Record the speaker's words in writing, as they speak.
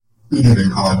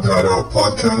Beginning ODO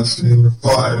podcast in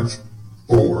 5,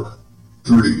 4,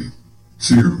 3,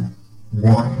 2,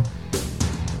 1.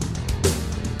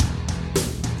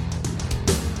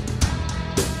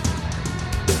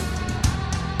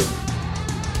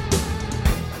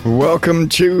 Welcome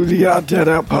to the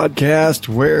ODO podcast,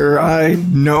 where I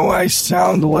know I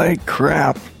sound like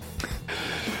crap.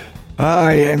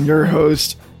 I am your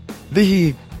host,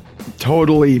 the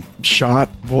totally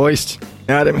shot-voiced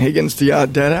Adam Higgins, the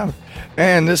ODO,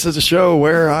 and this is a show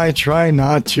where I try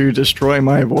not to destroy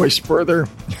my voice further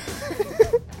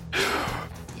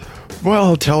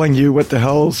while telling you what the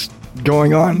hell's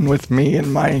going on with me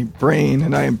and my brain,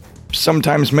 and I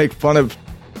sometimes make fun of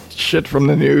shit from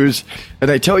the news,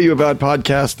 and I tell you about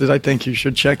podcasts that I think you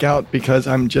should check out because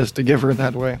I'm just a giver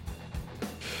that way.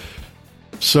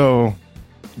 So,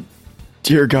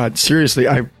 dear God, seriously,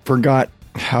 I forgot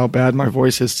how bad my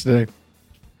voice is today.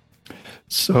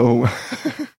 So,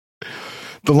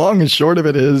 the long and short of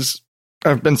it is,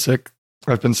 I've been sick.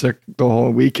 I've been sick the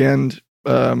whole weekend.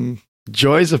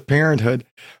 Joys of parenthood.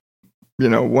 You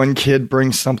know, one kid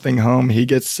brings something home, he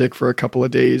gets sick for a couple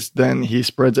of days, then he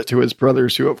spreads it to his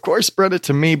brothers, who of course spread it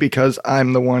to me because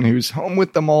I'm the one who's home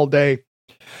with them all day.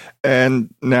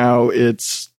 And now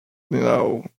it's,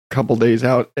 a couple days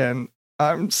out and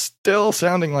I'm still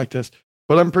sounding like this,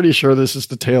 but I'm pretty sure this is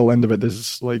the tail end of it. This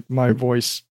is like my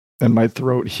voice and my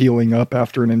throat healing up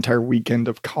after an entire weekend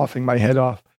of coughing my head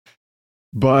off.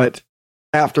 But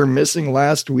after missing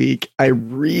last week, I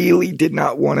really did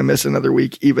not want to miss another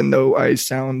week, even though I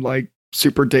sound like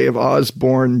Super Dave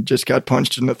Osborne just got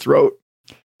punched in the throat.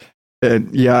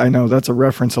 And yeah, I know that's a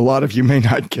reference a lot of you may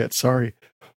not get, sorry.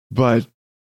 But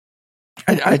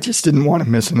I just didn't want to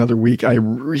miss another week. I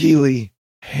really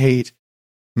hate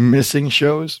missing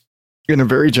shows in a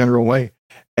very general way.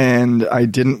 And I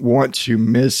didn't want to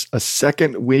miss a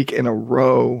second week in a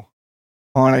row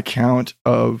on account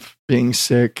of being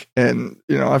sick. And,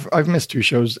 I've missed 2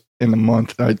 shows in a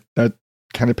month. That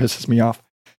kind of pisses me off.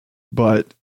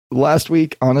 But last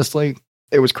week, honestly,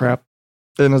 it was crap.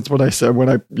 And that's what I said when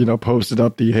I, posted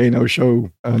up the Hey No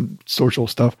Show social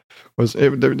stuff.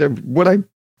 What I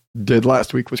did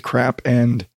last week was crap.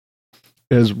 And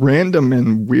as random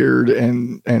and weird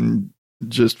and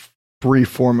just free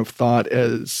form of thought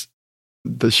as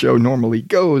the show normally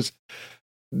goes,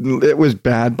 it was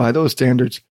bad by those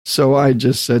standards. So I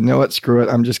just said, no, screw it.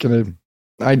 I'm just going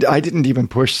to, I didn't even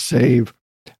push save.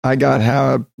 I got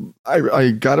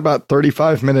about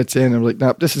 35 minutes in and I'm like,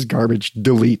 nope, this is garbage.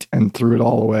 Delete, and threw it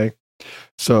all away.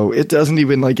 So it doesn't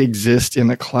even exist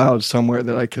in a cloud somewhere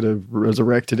that I could have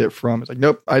resurrected it from. It's like,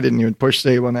 nope, I didn't even push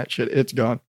save on that shit. It's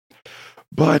gone.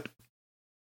 But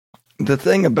the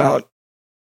thing about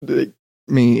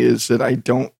me is that I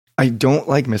don't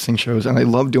like missing shows, and I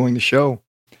love doing the show.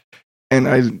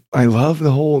 And I love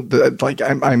the whole,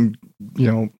 I'm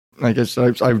I guess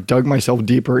I've dug myself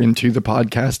deeper into the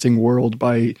podcasting world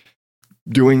by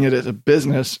doing it as a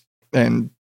business and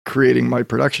creating my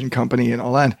production company and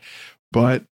all that.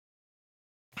 But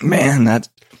man,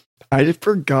 I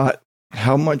forgot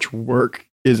how much work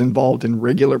is involved in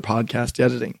regular podcast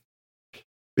editing.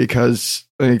 Because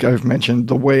I've mentioned,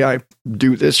 the way I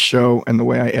do this show and the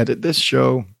way I edit this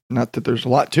show, not that there's a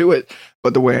lot to it,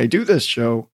 but the way I do this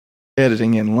show,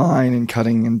 editing in line and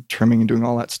cutting and trimming and doing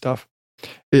all that stuff,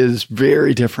 is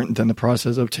very different than the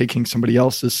process of taking somebody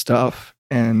else's stuff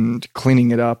and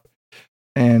cleaning it up.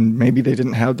 And maybe they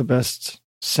didn't have the best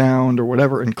sound or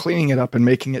whatever, and cleaning it up and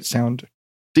making it sound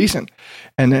decent.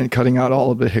 And then cutting out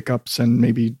all of the hiccups and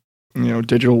maybe,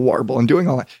 digital warble and doing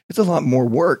all that. It's a lot more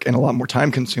work and a lot more time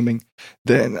consuming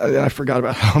than I forgot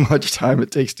about how much time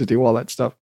it takes to do all that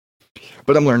stuff.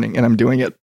 But I'm learning and I'm doing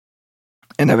it.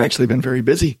 And I've actually been very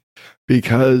busy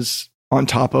because on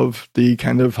top of the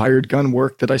kind of hired gun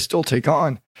work that I still take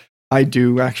on, I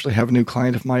do actually have a new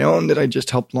client of my own that I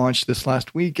just helped launch this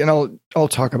last week. And I'll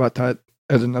talk about that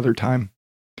at another time.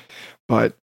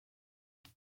 But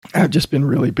I've just been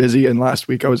really busy. And last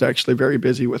week I was actually very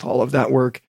busy with all of that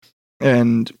work.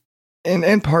 And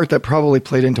in part, that probably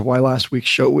played into why last week's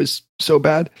show was so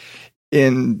bad,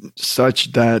 in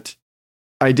such that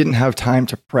I didn't have time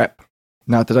to prep.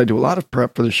 Not that I do a lot of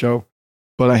prep for the show,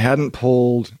 but I hadn't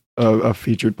pulled a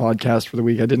featured podcast for the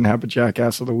week. I didn't have a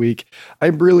Jackass of the week.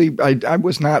 I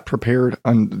was not prepared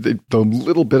on the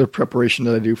little bit of preparation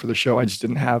that I do for the show. I just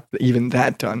didn't have even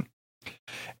that done.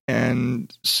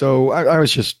 And so I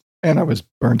was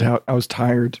burnt out. I was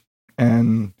tired.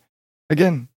 And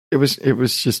again, it was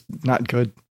just not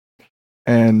good.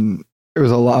 And it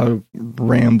was a lot of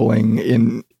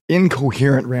rambling,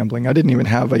 incoherent rambling. I didn't even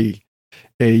have a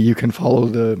you can follow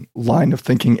the line of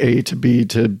thinking A to B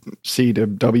to C to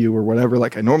W or whatever,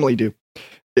 like I normally do.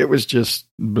 It was just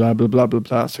blah, blah, blah, blah,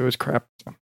 blah. So it was crap.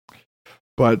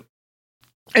 But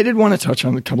I did want to touch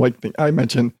on the couple, like I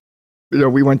mentioned,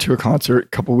 we went to a concert a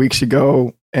couple weeks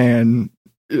ago and,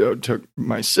 took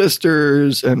my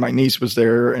sisters and my niece was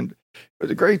there, and it was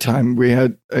a great time. We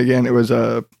had, again, it was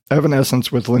a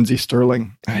Evanescence with Lindsey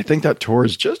Sterling. I think that tour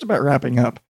is just about wrapping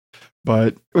up, but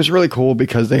it was really cool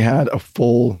because they had a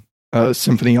full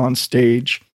symphony on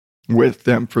stage with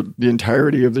them for the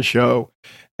entirety of the show.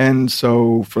 And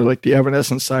so for like the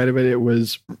Evanescence side of it, it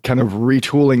was kind of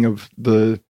retooling of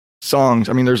the songs.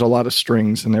 I mean, there's a lot of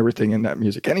strings and everything in that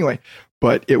music anyway,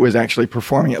 but it was actually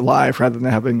performing it live rather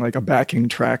than having like a backing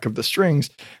track of the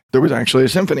strings. There was actually a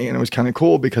symphony, and it was kind of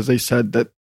cool because they said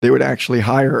that they would actually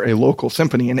hire a local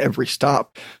symphony in every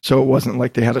stop. So it wasn't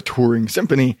like they had a touring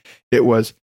symphony. It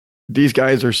was these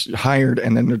guys are hired,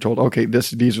 and then they're told, okay,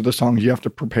 these are the songs you have to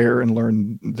prepare and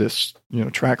learn this,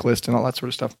 track list and all that sort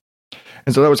of stuff.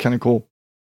 And so that was kind of cool.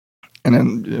 And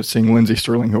then seeing Lindsey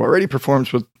Sterling, who already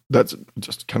performs with, that's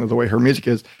just kind of the way her music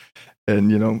is.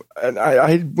 And, and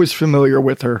I was familiar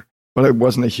with her, but I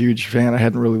wasn't a huge fan. I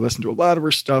hadn't really listened to a lot of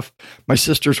her stuff. My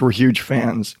sisters were huge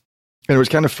fans. And it was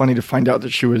kind of funny to find out that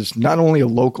she was not only a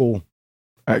local,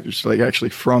 actually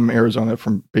from Arizona,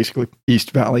 from basically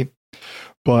East Valley,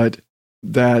 but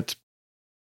that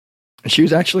she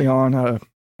was actually on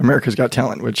America's Got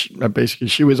Talent, which basically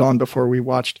she was on before we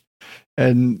watched.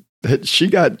 And she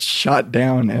got shot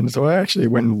down. And so I actually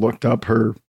went and looked up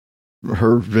her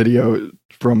video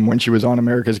from when she was on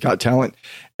America's Got Talent.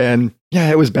 And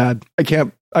yeah, it was bad. I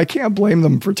can't blame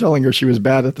them for telling her she was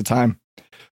bad at the time,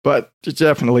 but she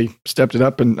definitely stepped it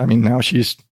up. And I mean, now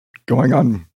she's going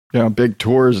on, big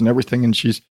tours and everything. And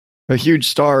she's a huge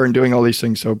star and doing all these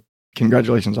things. So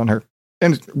congratulations on her.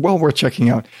 And it's well worth checking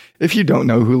out. If you don't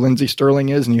know who Lindsey Sterling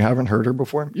is and you haven't heard her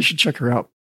before, you should check her out.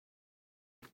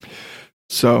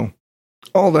 So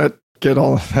all of that,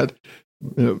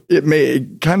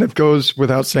 it kind of goes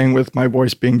without saying with my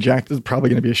voice being jacked. It's probably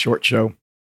going to be a short show.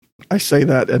 I say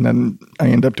that and then I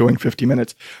end up doing 50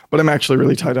 minutes, but I'm actually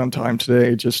really tight on time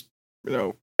today. Just,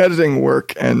 editing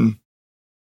work and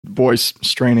voice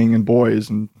straining and boys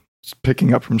and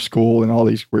picking up from school and all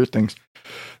these weird things.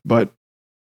 But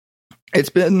it's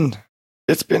been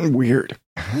weird.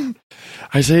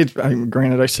 I say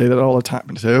that all the time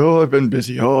and say, oh, I've been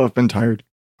busy. Oh, I've been tired.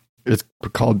 It's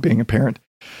called being a parent.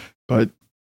 But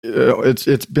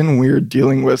it's been weird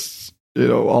dealing with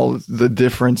all the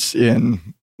difference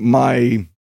in my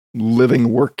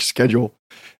living work schedule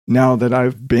now that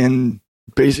I've been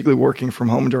basically working from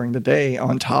home during the day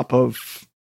on top of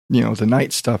the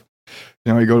night stuff.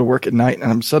 I go to work at night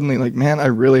and I'm suddenly like, man, I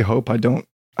really hope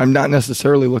I'm not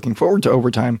necessarily looking forward to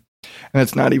overtime, and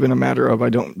it's not even a matter of I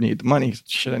don't need the money.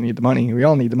 Shit, I need the money. We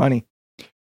all need the money,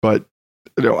 but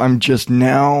I'm just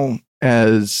now,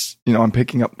 as I'm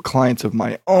picking up clients of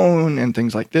my own and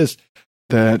things like this,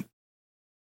 that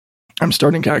I'm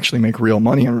starting to actually make real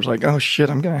money. And I was like, oh shit,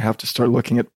 I'm going to have to start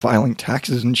looking at filing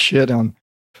taxes and shit on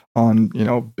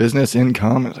business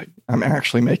income. It's like, I'm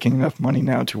actually making enough money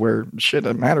now to where shit,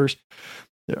 that matters,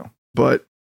 but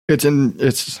it's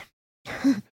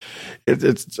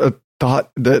it's a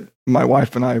thought that my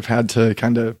wife and I have had to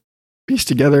kind of piece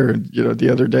together. The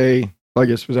other day, I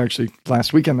guess it was actually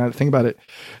last weekend, now that I think about it,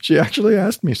 she actually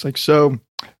asked me, it's like, so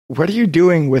what are you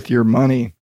doing with your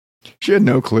money? She had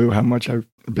no clue how much I've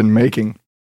been making.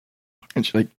 And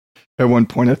she, like, at one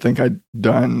point, I think I'd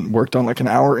worked on like an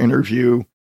hour interview,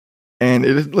 and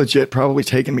it had legit probably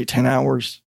taken me 10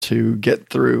 hours to get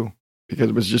through because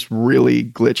it was just really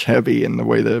glitch heavy, and the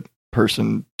way the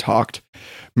person talked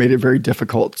made it very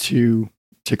difficult to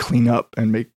clean up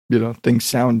and make things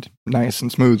sound nice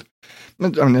and smooth. I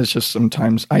mean, it's just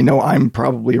sometimes I know I'm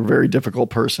probably a very difficult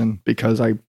person because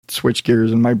I switch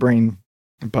gears in my brain,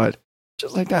 but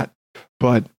just like that.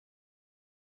 But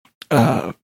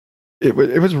it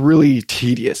was really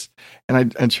tedious,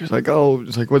 and she was like, "Oh,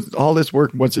 it's like, what's all this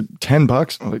work? What's it,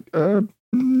 $10?" I'm like,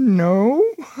 no,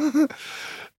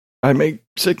 I make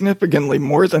significantly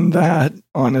more than that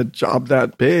on a job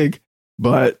that big."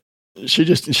 But she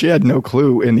had no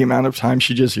clue in the amount of time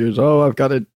she just hears, "Oh, I've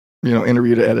got a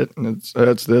interview to edit, and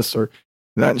it's this or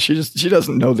that." And she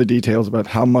doesn't know the details about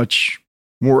how much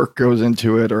work goes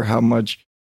into it or how much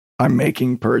I'm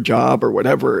making per job or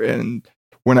whatever. And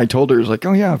when I told her, it was like,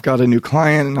 "Oh yeah, I've got a new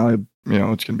client, and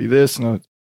it's going to be this,"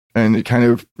 and it kind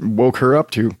of woke her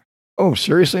up to, "Oh,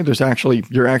 seriously?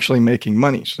 You're actually making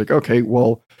money." She's like, "Okay,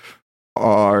 well,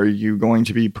 are you going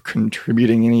to be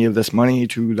contributing any of this money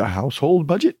to the household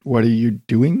budget? What are you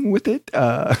doing with it?"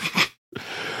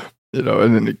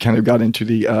 And then it kind of got into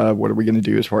the what are we going to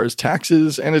do as far as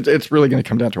taxes, and it's really going to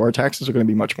come down to our taxes are going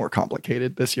to be much more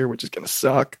complicated this year, which is going to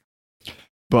suck.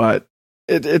 But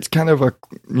it's kind of a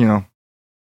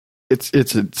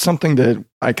it's something that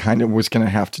I kind of was going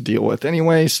to have to deal with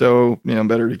anyway. So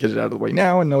better to get it out of the way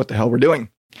now and know what the hell we're doing.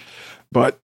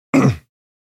 But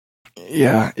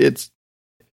yeah, it's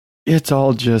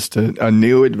all just a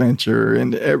new adventure,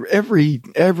 and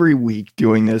every week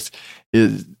doing this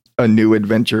is a new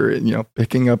adventure. And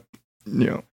picking up,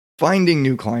 finding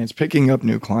new clients, picking up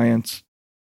new clients,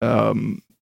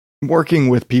 working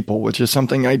with people, which is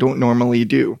something I don't normally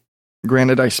do.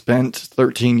 Granted, I spent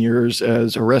 13 years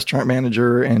as a restaurant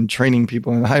manager and training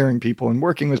people and hiring people and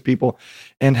working with people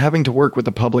and having to work with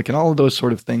the public and all of those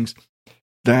sort of things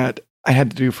that I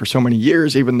had to do for so many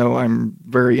years, even though I'm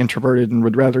very introverted and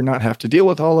would rather not have to deal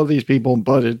with all of these people,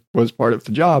 but it was part of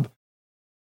the job.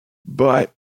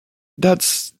 But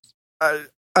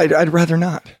I'd rather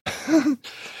not.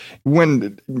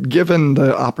 When given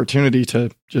the opportunity to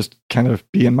just kind of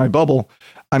be in my bubble,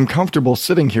 I'm comfortable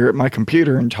sitting here at my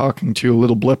computer and talking to a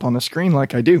little blip on the screen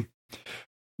like I do.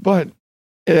 But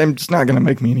it's not going to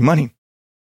make me any money.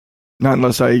 Not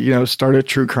unless I, start a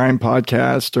true crime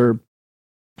podcast or,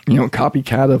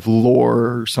 copycat of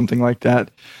lore or something like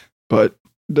that. But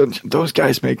those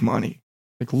guys make money.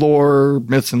 Like lore,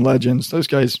 myths and legends, those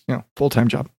guys, full-time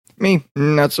job. Me,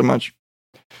 not so much.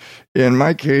 In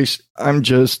my case, I'm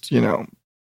just, being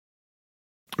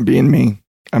me.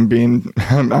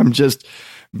 I'm just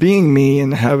being me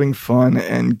and having fun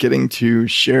and getting to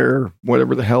share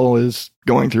whatever the hell is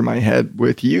going through my head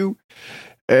with you.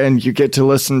 And you get to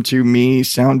listen to me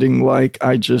sounding like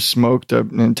I just smoked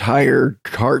an entire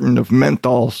carton of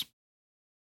menthols.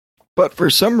 But for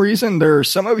some reason, there are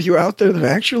some of you out there that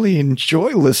actually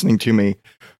enjoy listening to me,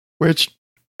 which,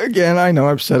 again, I know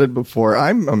I've said it before,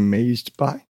 I'm amazed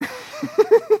by.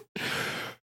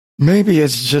 Maybe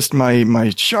it's just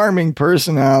my charming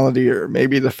personality, or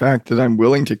maybe the fact that I'm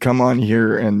willing to come on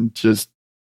here and just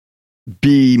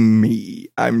be me.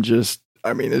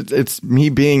 It's me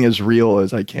being as real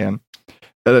as I can.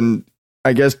 And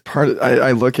I guess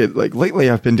I look at, like,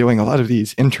 lately I've been doing a lot of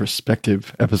these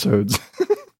introspective episodes.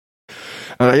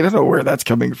 I don't know where that's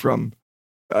coming from.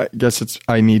 I guess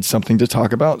I need something to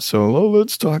talk about. So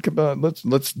let's talk about,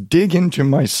 let's dig into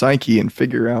my psyche and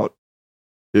figure out,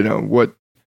 what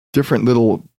different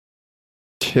little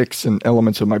ticks and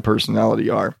elements of my personality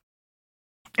are.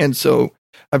 And so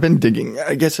I've been digging.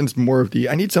 I guess it's more of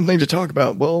I need something to talk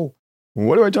about. Well,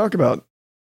 what do I talk about?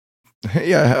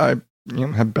 Hey,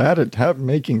 I'm bad at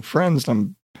making friends.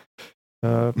 I'm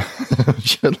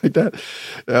shit like that.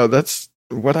 That's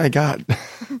what I got.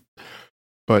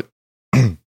 But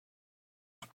it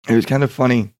was kind of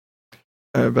funny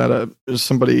about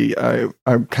somebody I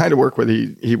kind of work with.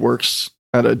 He works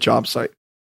at a job site,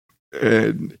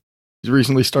 and he's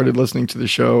recently started listening to the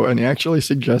show, and he actually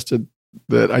suggested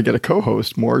that I get a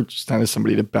co-host, more just kind of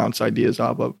somebody to bounce ideas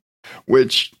off of,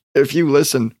 which, if you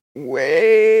listen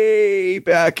way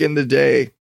back in the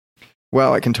day,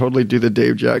 wow, I can totally do the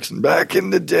Dave Jackson back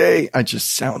in the day. I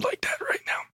just sound like that right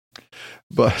now.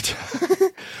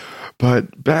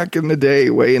 But back in the day,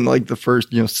 way in like the first,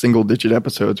 single digit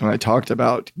episodes, when I talked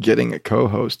about getting a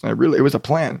co-host, and it was a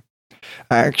plan.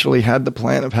 I actually had the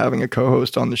plan of having a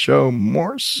co-host on the show,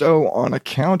 more so on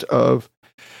account of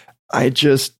I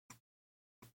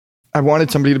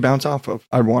wanted somebody to bounce off of.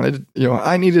 I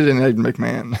needed an Ed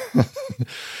McMahon,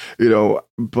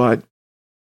 but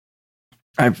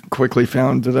I've quickly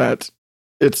found that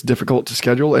it's difficult to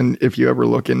schedule. And if you ever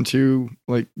look into,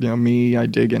 like, me, I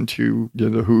dig into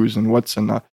the who's and what's and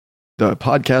the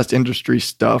podcast industry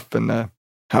stuff and the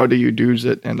how do you do's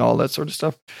it and all that sort of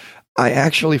stuff. I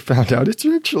actually found out it's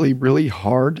actually really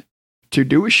hard to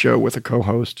do a show with a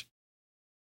co-host,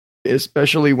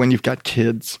 especially when you've got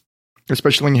kids,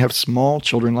 especially when you have small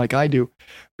children like I do,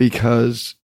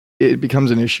 because it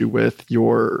becomes an issue with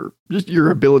your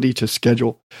ability to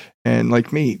schedule. And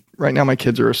like me, right now my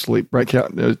kids are asleep. Right,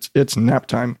 it's nap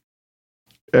time,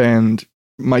 and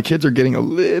my kids are getting a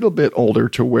little bit older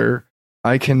to where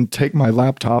I can take my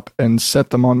laptop and set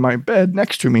them on my bed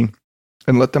next to me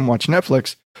and let them watch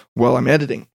Netflix while I'm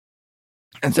editing.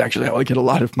 That's actually how I get a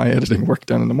lot of my editing work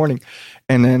done in the morning.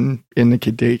 And then in the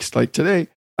kid days like today,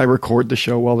 I record the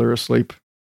show while they're asleep,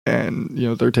 and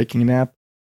they're taking a nap,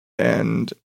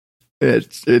 and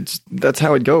that's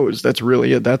how it goes. That's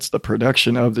really it. That's the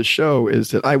production of the show, is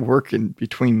that I work in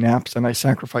between naps, and I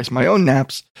sacrifice my own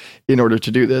naps in order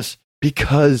to do this,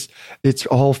 because it's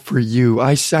all for you.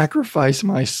 I sacrifice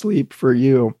my sleep for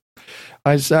you.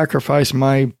 I sacrifice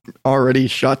my already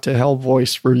shot to hell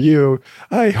voice for you.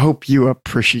 I hope you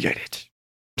appreciate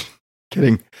it.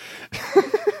 Kidding.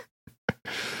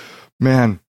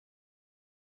 Man,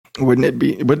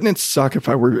 wouldn't it suck if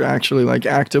I were actually like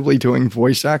actively doing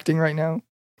voice acting right now?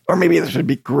 Or maybe this would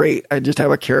be great. I just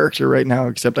have a character right now,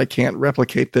 except I can't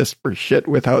replicate this for shit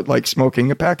without like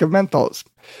smoking a pack of menthols,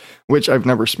 which I've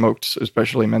never smoked,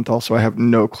 especially menthol, so I have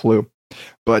no clue.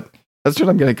 But that's what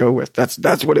I'm going to go with.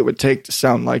 That's what it would take to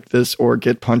sound like this or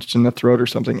get punched in the throat or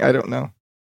something. I don't know.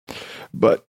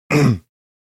 But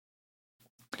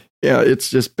yeah, it's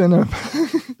just been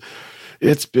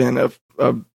it's been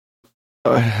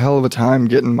a hell of a time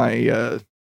getting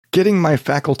my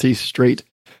faculty straight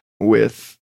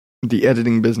with the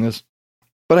editing business.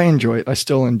 But I enjoy it. I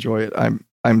still enjoy it.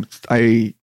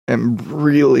 I am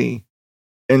really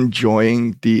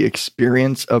enjoying the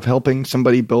experience of helping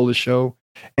somebody build a show.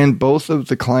 And both of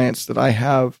the clients that I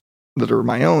have that are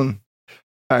my own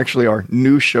actually are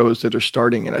new shows that are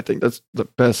starting. And I think that's the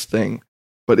best thing.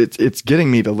 But it's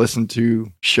getting me to listen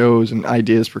to shows and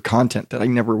ideas for content that I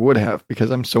never would have,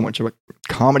 because I'm so much of a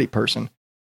comedy person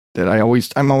that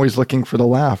I'm always looking for the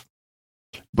laugh.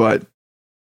 But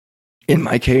in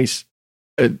my case,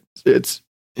 it's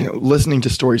listening to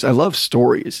stories. I love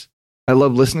stories. I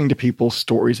love listening to people's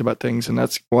stories about things, and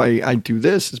that's why I do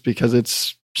this, is because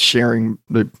it's sharing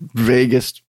the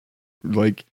vaguest,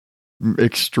 like,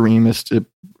 extremist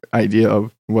idea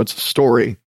of what's a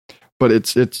story, but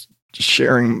it's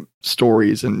sharing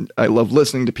stories, and I love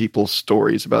listening to people's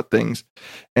stories about things.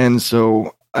 And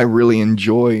so I really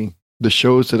enjoy the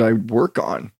shows that I work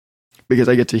on, because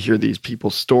I get to hear these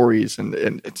people's stories, and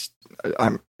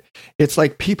it's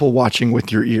like people watching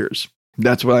with your ears.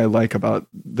 That's what I like about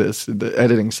this, the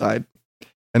editing side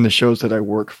and the shows that I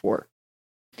work for.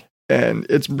 And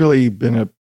it's really been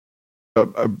I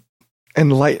don't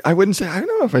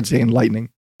know if I'd say enlightening,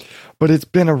 but it's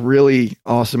been a really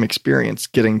awesome experience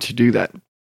getting to do that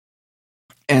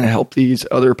and help these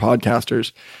other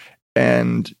podcasters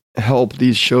and help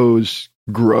these shows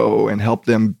grow and help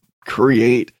them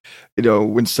create.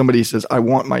 When somebody says, I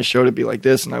want my show to be like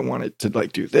this, and I want it to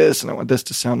like do this, and I want this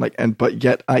to sound like, but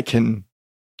yet I can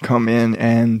come in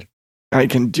and I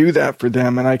can do that for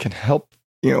them, and I can help,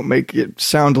 make it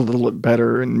sound a little bit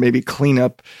better, and maybe clean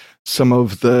up some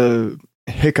of the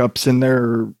hiccups in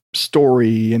their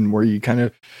story, and where you kind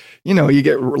of, you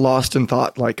get lost in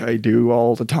thought, like I do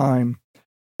all the time,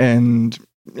 and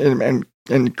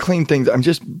clean things. I'm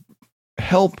just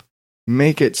help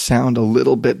make it sound a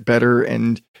little bit better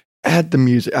and add the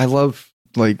music. I love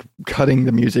like cutting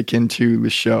the music into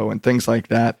the show and things like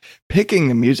that. Picking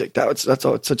the music, that's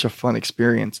such a fun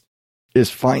experience. Is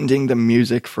finding the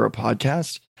music for a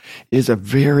podcast is a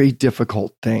very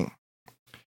difficult thing.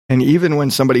 And even when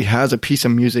somebody has a piece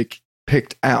of music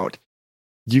picked out,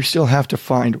 you still have to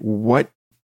find what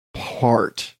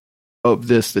part of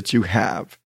this that you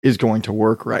have is going to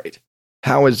work right.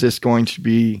 How is this going to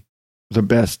be the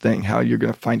best thing? How you're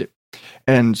going to find it?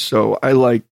 And so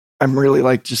I'm really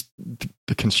like just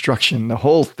the construction, the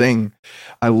whole thing.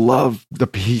 I love the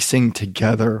piecing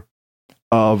together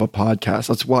of a podcast.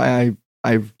 That's why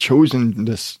I've chosen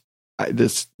this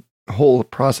whole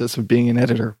process of being an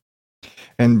editor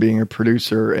and being a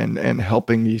producer and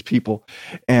helping these people.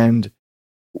 And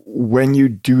when you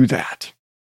do that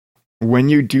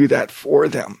for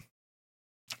them,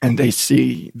 and they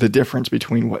see the difference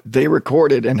between what they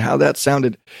recorded and how that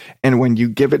sounded, and when you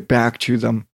give it back to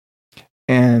them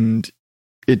and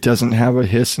it doesn't have a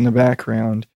hiss in the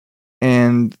background,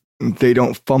 and they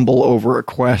don't fumble over a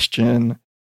question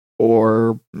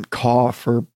or cough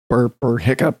or burp or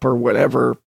hiccup or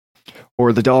whatever,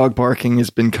 or the dog barking has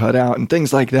been cut out and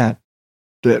things like that,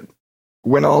 that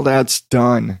when all that's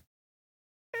done,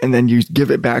 and then you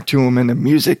give it back to them and the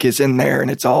music is in there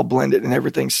and it's all blended and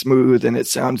everything's smooth and it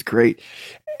sounds great,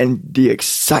 and the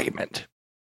excitement.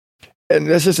 And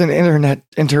this is an internet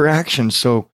interaction,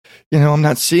 so, I'm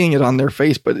not seeing it on their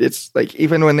face, but it's like,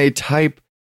 even when they type,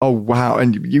 oh, wow,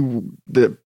 and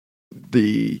the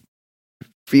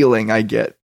feeling I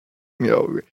get,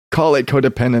 call it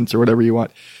codependence or whatever you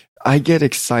want. I get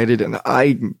excited, and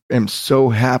I am so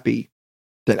happy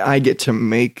that I get to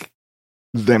make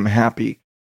them happy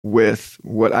with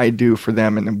what I do for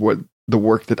them and what the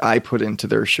work that I put into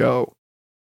their show.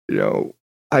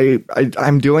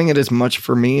 I'm doing it as much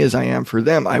for me as I am for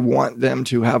them. I want them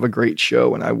to have a great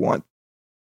show, and I want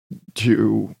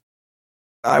to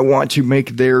make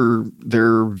their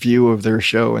view of their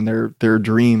show and their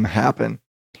dream happen.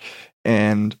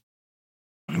 And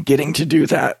getting to do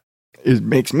that, it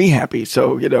makes me happy.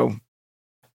 So,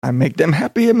 I make them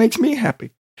happy. It makes me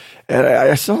happy. And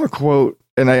I saw a quote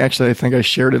and I think I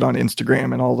shared it on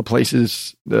Instagram and all the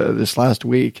places this last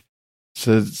week.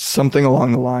 So something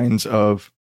along the lines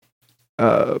of,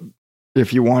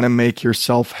 if you want to make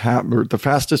yourself happy, or the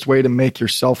fastest way to make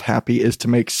yourself happy is to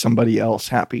make somebody else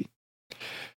happy.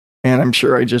 And I'm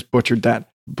sure I just butchered that,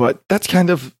 but that's kind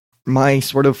of my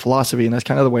sort of philosophy, and that's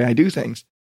kind of the way I do things.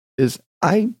 Is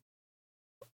I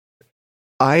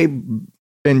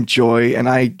enjoy and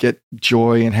I get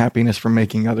joy and happiness from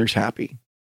making others happy.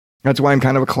 That's why I'm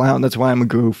kind of a clown. That's why I'm a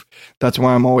goof. That's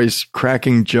why I'm always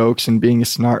cracking jokes and being a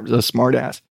smart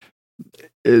ass.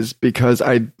 Is because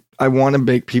I want to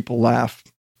make people laugh,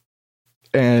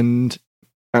 and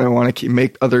I want to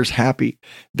make others happy.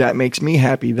 That makes me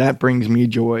happy. That brings me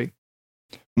joy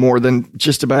more than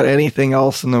just about anything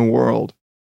else in the world.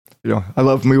 You know, I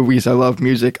love movies. I love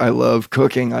music. I love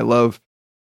cooking. I love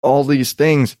all these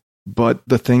things. But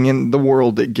the thing in the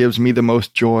world that gives me the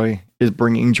most joy is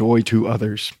bringing joy to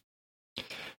others.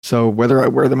 So whether I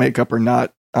wear the makeup or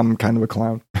not, I'm kind of a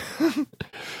clown.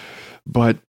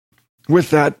 But with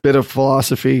that bit of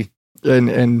philosophy,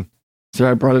 and so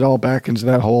I brought it all back into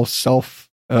that whole self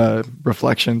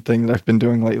reflection thing that I've been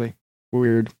doing lately.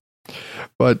 Weird.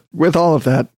 But with all of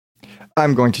that,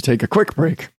 I'm going to take a quick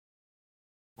break.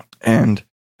 And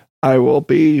I will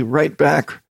be right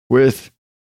back with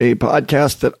a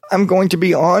podcast that I'm going to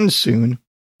be on soon.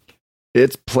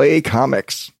 It's Play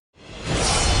Comics.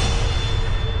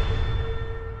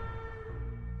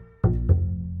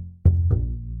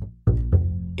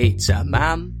 It's a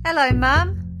mum. Hello,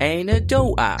 Mum. And a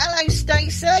daughter. Hello,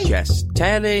 Stacey. Just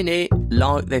telling it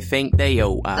like they think they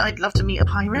oughta. I'd love to meet a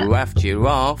pirate. Rough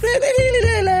giraffe.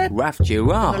 Rough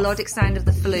giraffe. Melodic sound of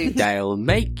the flute. They'll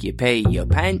make you pee your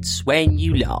pants when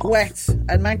you laugh. Wet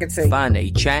and maggoty.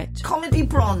 Funny chat. Comedy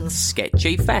bronze.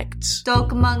 Sketchy facts.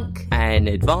 Dog monk. And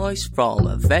advice from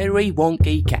a very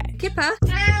wonky cat. Kipper.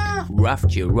 Rough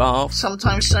giraffe.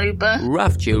 Sometimes sober.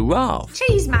 Rough giraffe.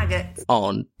 Cheese maggot.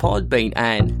 On Podbean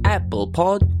and Apple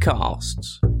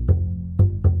Podcasts.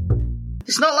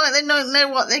 It's not like they don't know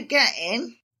what they're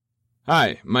getting.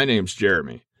 Hi, my name's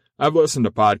Jeremy. I've listened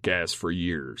to podcasts for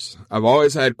years. I've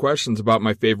always had questions about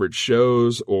my favorite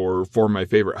shows or for my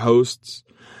favorite hosts.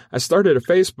 I started a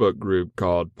Facebook group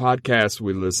called Podcasts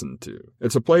We Listen To.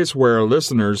 It's a place where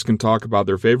listeners can talk about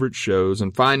their favorite shows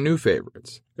and find new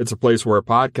favorites. It's a place where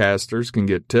podcasters can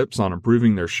get tips on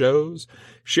improving their shows,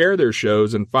 share their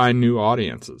shows, and find new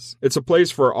audiences. It's a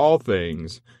place for all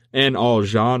things and all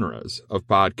genres of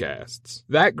podcasts.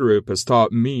 That group has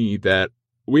taught me that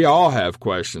we all have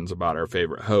questions about our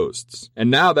favorite hosts.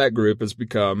 And now that group has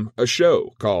become a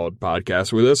show called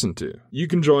Podcasts We Listen To. You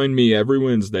can join me every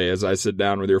Wednesday as I sit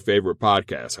down with your favorite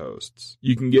podcast hosts.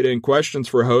 You can get in questions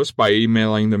for hosts by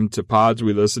emailing them to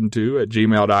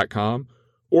podswelistento@gmail.com,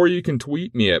 or you can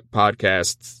tweet me at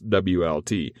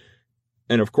podcastswlt.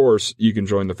 And of course, you can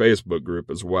join the Facebook group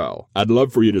as well. I'd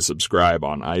love for you to subscribe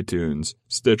on iTunes,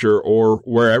 Stitcher, or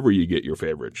wherever you get your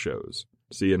favorite shows.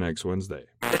 See you next Wednesday.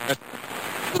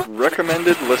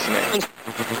 Recommended listening.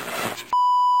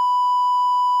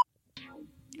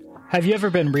 Have you ever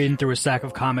been reading through a stack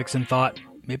of comics and thought,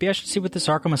 maybe I should see what this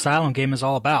Arkham Asylum game is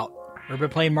all about? Or been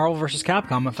playing Marvel vs.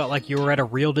 Capcom and felt like you were at a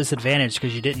real disadvantage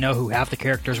because you didn't know who half the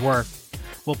characters were?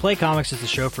 Well, Play Comics is the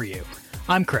show for you.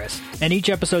 I'm Chris, and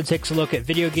each episode takes a look at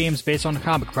video games based on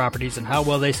comic properties and how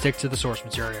well they stick to the source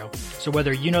material. So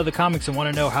whether you know the comics and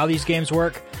want to know how these games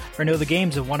work, or know the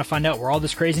games and want to find out where all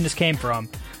this craziness came from,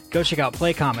 go check out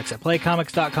Play Comics at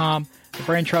playcomics.com, the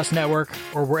Brain Trust Network,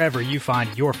 or wherever you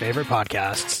find your favorite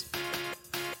podcasts.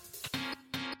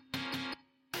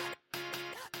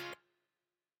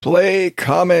 Play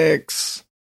Comics.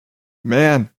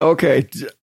 Man, okay.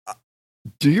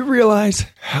 Do you realize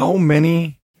how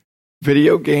many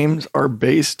video games are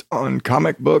based on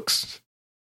comic books?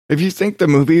 If you think the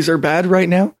movies are bad right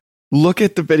now, look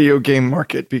at the video game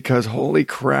market, because holy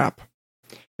crap.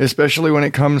 Especially when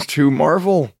it comes to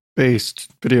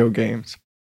Marvel-based video games.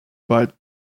 But,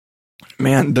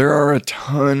 man, there are a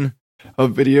ton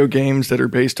of video games that are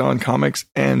based on comics,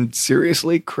 and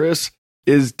seriously, Chris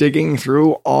is digging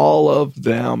through all of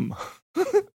them.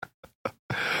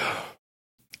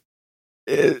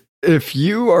 If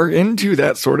you are into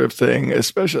that sort of thing,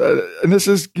 especially, and this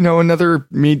is, another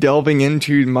me delving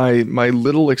into my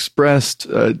little expressed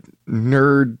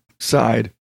nerd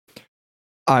side.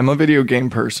 I'm a video game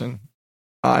person.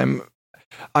 I'm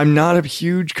not a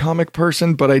huge comic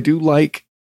person, but I do like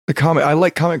the comic. I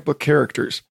like comic book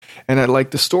characters, and I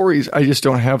like the stories. I just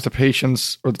don't have the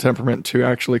patience or the temperament to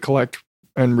actually collect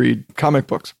and read comic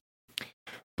books.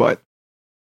 But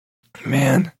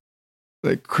man,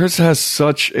 like Chris has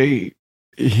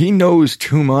he knows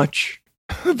too much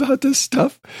about this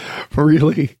stuff,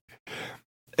 really.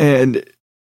 And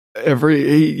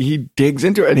he digs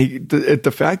into it, and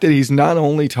the fact that he's not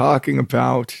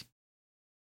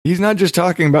just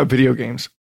talking about video games.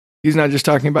 He's not just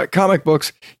talking about comic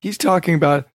books. He's talking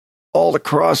about all the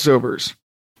crossovers,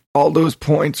 all those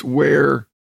points where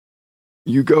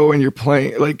you go and you're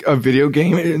playing like a video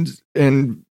game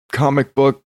and comic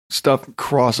book stuff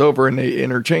cross over and they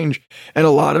interchange. And a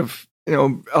lot of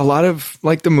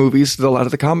like the movies, a lot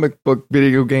of the comic book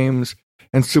video games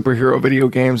and superhero video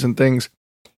games and things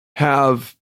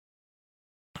have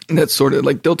that sort of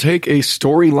like, they'll take a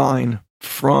storyline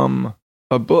from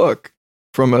a book,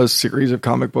 from a series of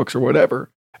comic books or whatever,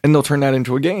 and they'll turn that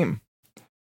into a game.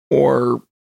 Or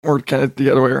kind of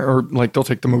the other way, or like they'll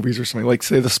take the movies or something, like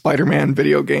say the Spider-Man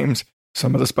video games.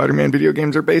 Some of the Spider-Man video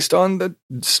games are based on the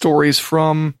stories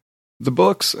from the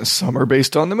books. Some are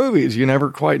based on the movies. You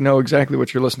never quite know exactly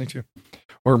what you're listening to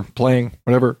or playing,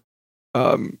 whatever.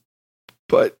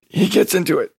 But he gets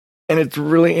into it, and it's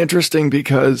really interesting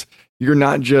because you're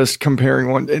not just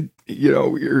comparing one.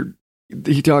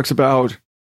 He talks about,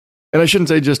 and I shouldn't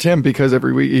say just him, because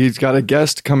every week he's got a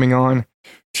guest coming on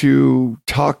to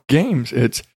talk games.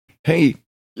 It's, hey,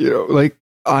 like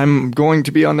I'm going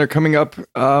to be on there coming up.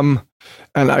 And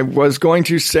I was going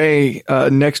to say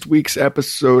next week's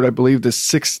episode, I believe the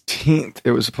 16th,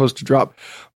 it was supposed to drop,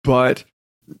 but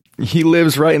he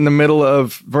lives right in the middle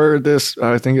of where this,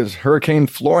 I think it's Hurricane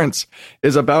Florence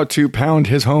is about to pound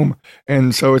his home.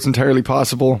 And so it's entirely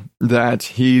possible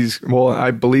that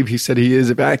I believe he said he is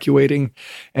evacuating.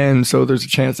 And so there's a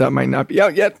chance that might not be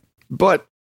out yet, but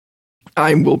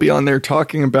I will be on there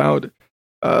talking about,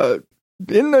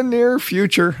 in the near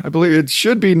future, I believe it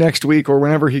should be next week or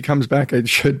whenever he comes back, I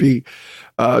should be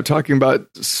talking about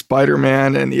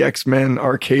Spider-Man and the X-Men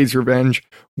Arcade's Revenge,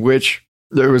 which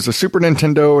there was a Super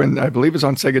Nintendo and I believe it's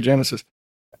on Sega Genesis.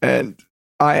 And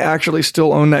I actually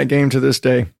still own that game to this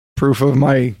day. Proof of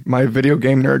my video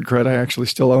game nerd cred. I actually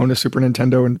still own a Super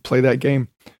Nintendo and play that game.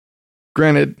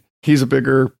 Granted, he's a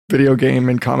bigger video game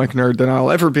and comic nerd than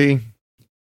I'll ever be.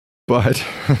 But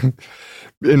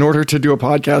in order to do a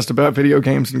podcast about video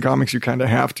games and comics, you kind of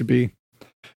have to be.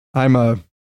 I'm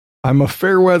a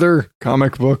fair weather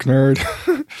comic book nerd.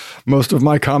 Most of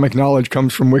my comic knowledge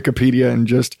comes from Wikipedia and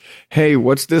just, hey,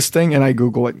 what's this thing? And I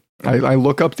Google it. I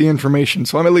look up the information,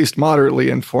 so I'm at least moderately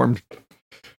informed.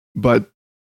 But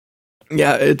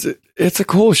yeah, it's a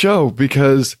cool show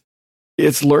because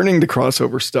it's learning the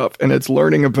crossover stuff, and it's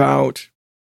learning about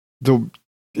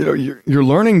you're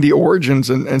learning the origins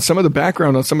and some of the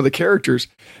background on some of the characters,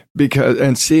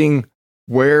 and seeing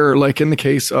where, like in the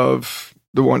case of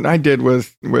the one I did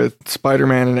with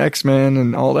Spider-Man and X-Men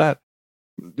and all that,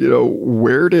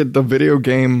 where did the video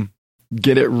game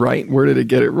get it right? Where did it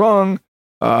get it wrong?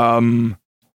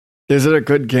 Is it a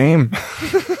good game?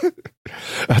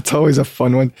 That's always a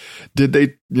fun one. Did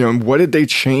they, what did they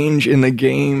change in the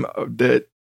game that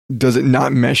does it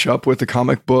not mesh up with the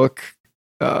comic book?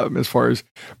 As far as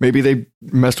maybe they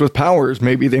messed with powers,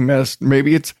 maybe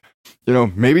it's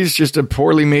just a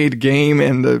poorly made game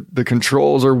and the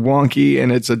controls are wonky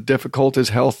and it's a difficult as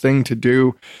hell thing to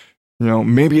do.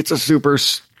 Maybe it's a super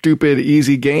stupid,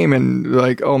 easy game and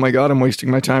like, oh my God, I'm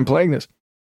wasting my time playing this.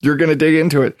 You're going to dig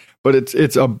into it, but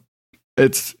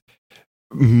it's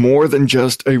more than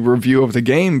just a review of the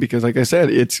game, because like I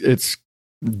said, it's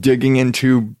digging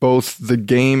into both the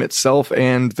game itself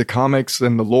and the comics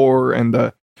and the lore and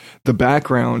the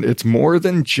background. It's more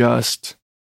than just,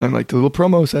 and like the little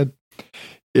promo said,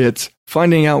 it's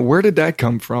finding out where did that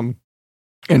come from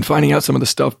and finding out some of the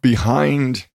stuff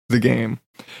behind the game.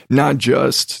 Not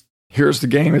just, here's the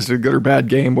game, is it a good or bad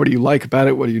game? What do you like about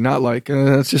it? What do you not like?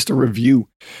 That's just a review.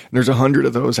 There's 100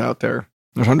 of those out there.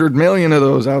 There's 100 million of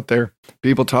those out there.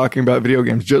 People talking about video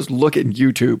games. Just look at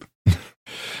YouTube.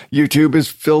 YouTube is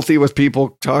filthy with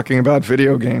people talking about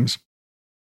video games.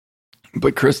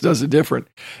 But Chris does it different.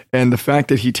 And the fact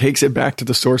that he takes it back to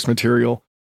the source material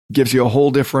gives you a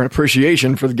whole different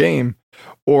appreciation for the game,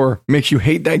 or makes you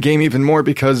hate that game even more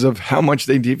because of how much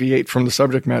they deviate from the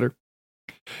subject matter.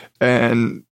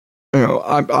 And,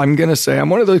 I'm going to say I'm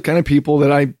one of those kind of people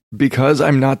that because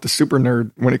I'm not the super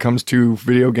nerd when it comes to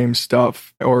video game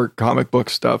stuff or comic book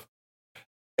stuff,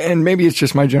 and maybe it's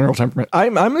just my general temperament,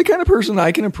 I'm the kind of person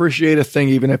I can appreciate a thing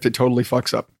even if it totally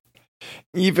fucks up.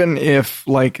 Even if,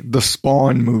 like, the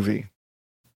Spawn movie,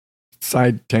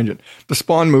 side tangent, the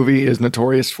Spawn movie is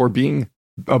notorious for being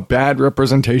a bad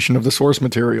representation of the source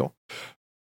material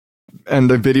and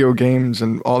the video games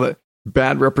and all that.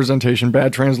 Bad representation,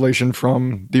 bad translation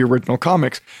from the original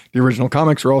comics. The original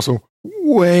comics are also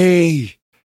way,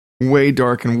 way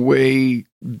dark and way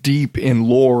deep in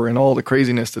lore and all the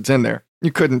craziness that's in there.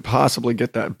 You couldn't possibly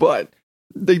get that, but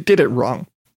they did it wrong.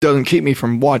 Doesn't keep me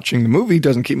from watching the movie,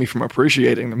 doesn't keep me from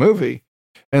appreciating the movie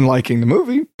and liking the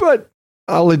movie, but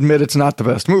I'll admit it's not the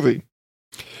best movie.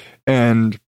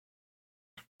 And,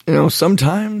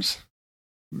 sometimes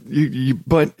it's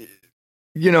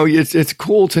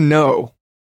cool to know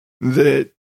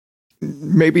that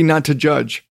maybe not to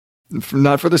judge,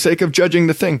 not for the sake of judging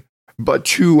the thing, but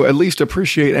to at least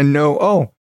appreciate and know,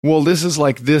 oh, well, this is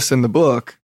like this in the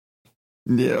book,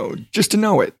 just to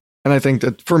know it. And I think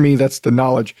that for me, that's the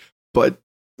knowledge. But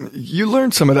you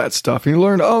learn some of that stuff. And you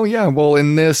learn, oh, yeah, well,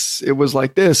 in this, it was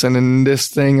like this. And in this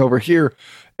thing over here.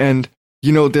 And,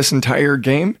 this entire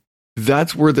game,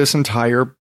 that's where this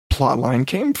entire plot line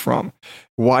came from.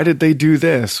 Why did they do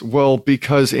this? Well,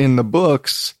 because in the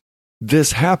books,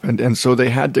 this happened. And so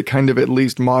they had to kind of at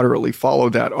least moderately follow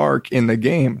that arc in the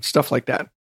game. Stuff like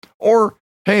that. Or,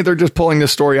 hey, they're just pulling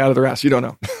this story out of their ass. You don't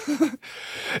know.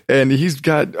 And he's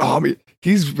got,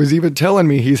 he was even telling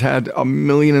me he's had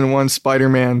 1,000,001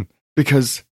 Spider-Man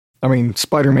because,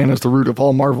 Spider-Man is the root of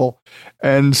all Marvel.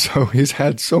 And so he's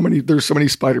had there's so many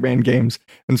Spider-Man games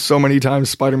and so many times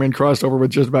Spider-Man crossed over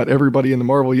with just about everybody in the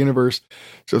Marvel universe.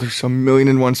 So there's some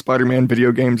 1,000,001 Spider-Man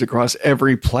video games across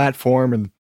every platform,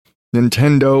 and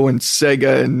Nintendo and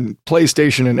Sega and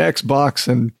PlayStation and Xbox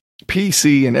and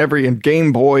PC and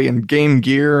Game Boy and Game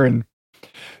Gear and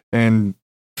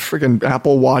freaking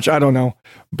Apple Watch. I don't know,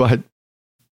 but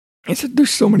there's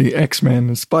so many X-Men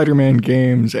and Spider-Man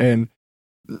games, and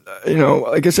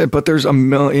like I said, but there's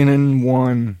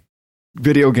 1,000,001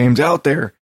 video games out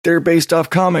there. They're based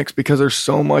off comics because there's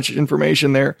so much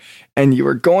information there, and you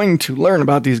are going to learn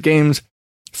about these games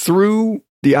through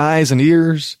the eyes and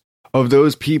ears of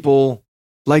those people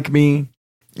like me,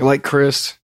 like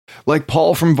Chris, like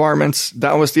Paul from Varmints.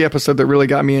 That was the episode that really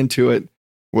got me into it.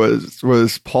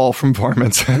 Was Paul from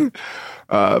Varmints, and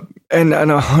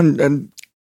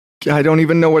I don't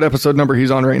even know what episode number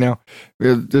he's on right now.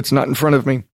 It's not in front of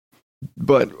me.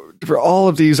 But for all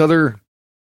of these other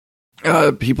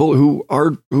people who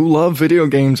love video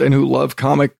games and who love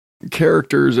comic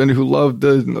characters and who love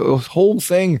the whole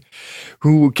thing,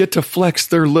 who get to flex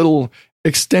their little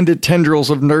extended tendrils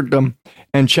of nerddom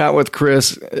and chat with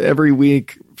Chris every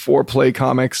week for Play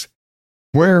Comics,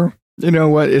 where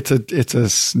it's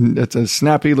a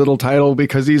snappy little title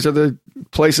because these are the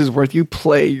places where you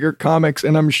play your comics.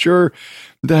 And I'm sure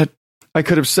that I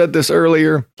could have said this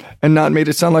earlier and not made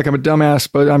it sound like I'm a dumbass,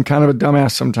 but I'm kind of a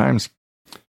dumbass sometimes.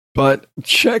 But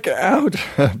check out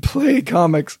Play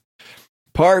Comics,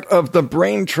 part of the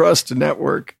Brain Trust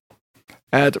Network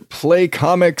at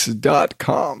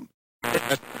playcomics.com.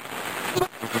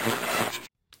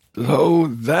 So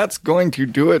that's going to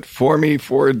do it for me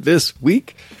for this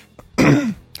week.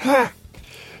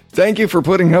 Thank you for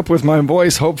putting up with my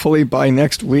voice. Hopefully by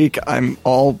next week I'm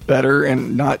all better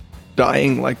and not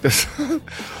dying like this.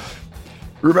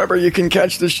 Remember, you can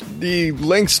catch the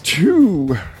links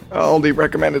to all the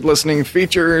recommended listening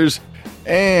features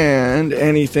and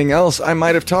anything else I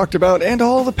might have talked about and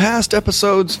all the past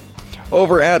episodes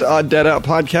over at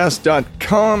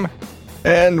odddadoutpodcast.com.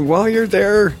 And while you're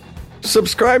there,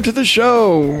 subscribe to the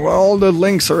show. All the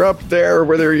links are up there,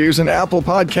 whether you're using Apple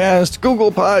Podcasts,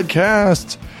 Google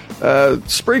Podcasts,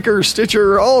 Spreaker,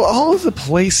 Stitcher, all of the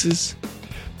places.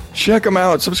 Check them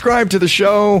out. Subscribe to the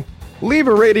show. Leave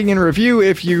a rating and review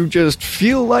if you just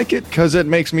feel like it, because it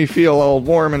makes me feel all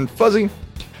warm and fuzzy.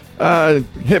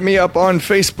 Hit me up on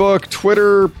Facebook,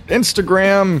 Twitter,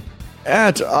 Instagram,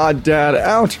 at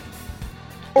OddDadOut,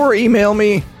 or email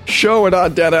me,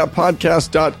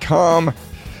 show@odddadoutpodcast.com.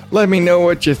 Let me know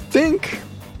what you think.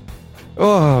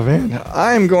 Oh, man.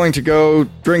 I'm going to go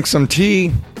drink some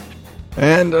tea.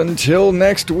 And until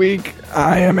next week,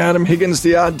 I am Adam Higgins,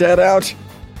 the Odd Dad Out.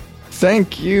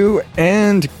 Thank you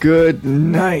and good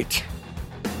night.